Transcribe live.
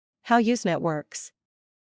How Usenet works.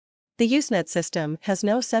 The Usenet system has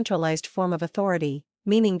no centralized form of authority,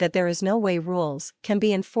 meaning that there is no way rules can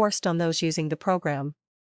be enforced on those using the program.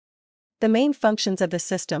 The main functions of the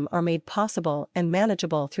system are made possible and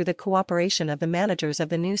manageable through the cooperation of the managers of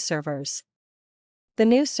the news servers. The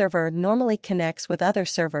news server normally connects with other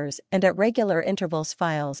servers, and at regular intervals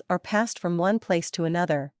files are passed from one place to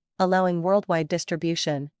another, allowing worldwide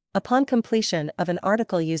distribution. Upon completion of an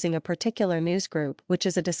article using a particular news group, which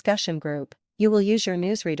is a discussion group, you will use your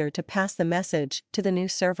newsreader to pass the message to the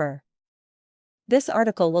news server. This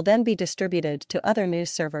article will then be distributed to other news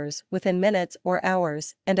servers within minutes or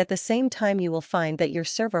hours, and at the same time you will find that your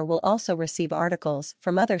server will also receive articles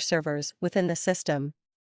from other servers within the system.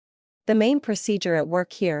 The main procedure at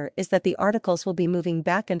work here is that the articles will be moving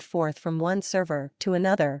back and forth from one server to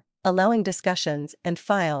another, allowing discussions and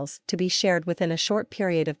files to be shared within a short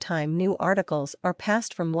period of time. New articles are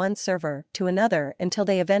passed from one server to another until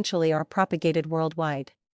they eventually are propagated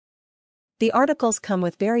worldwide. The articles come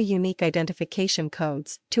with very unique identification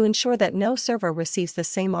codes to ensure that no server receives the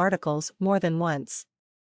same articles more than once.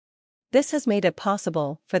 This has made it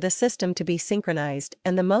possible for the system to be synchronized,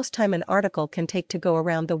 and the most time an article can take to go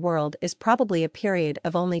around the world is probably a period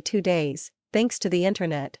of only 2 days. Thanks to the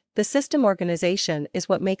internet, the system organization is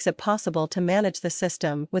what makes it possible to manage the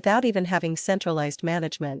system without even having centralized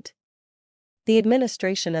management. The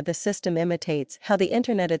administration of the system imitates how the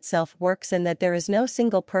internet itself works in that there is no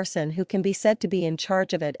single person who can be said to be in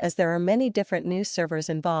charge of it, as there are many different news servers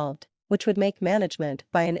involved, which would make management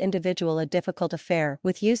by an individual a difficult affair.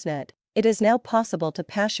 With Usenet, it is now possible to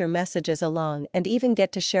pass your messages along and even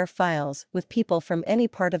get to share files with people from any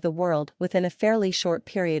part of the world within a fairly short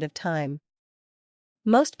period of time.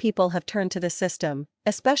 Most people have turned to the system,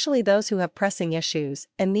 especially those who have pressing issues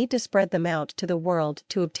and need to spread them out to the world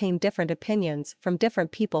to obtain different opinions from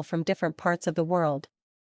different people from different parts of the world.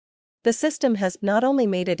 The system has not only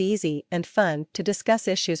made it easy and fun to discuss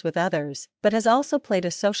issues with others, but has also played a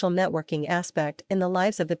social networking aspect in the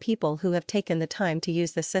lives of the people who have taken the time to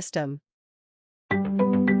use the system.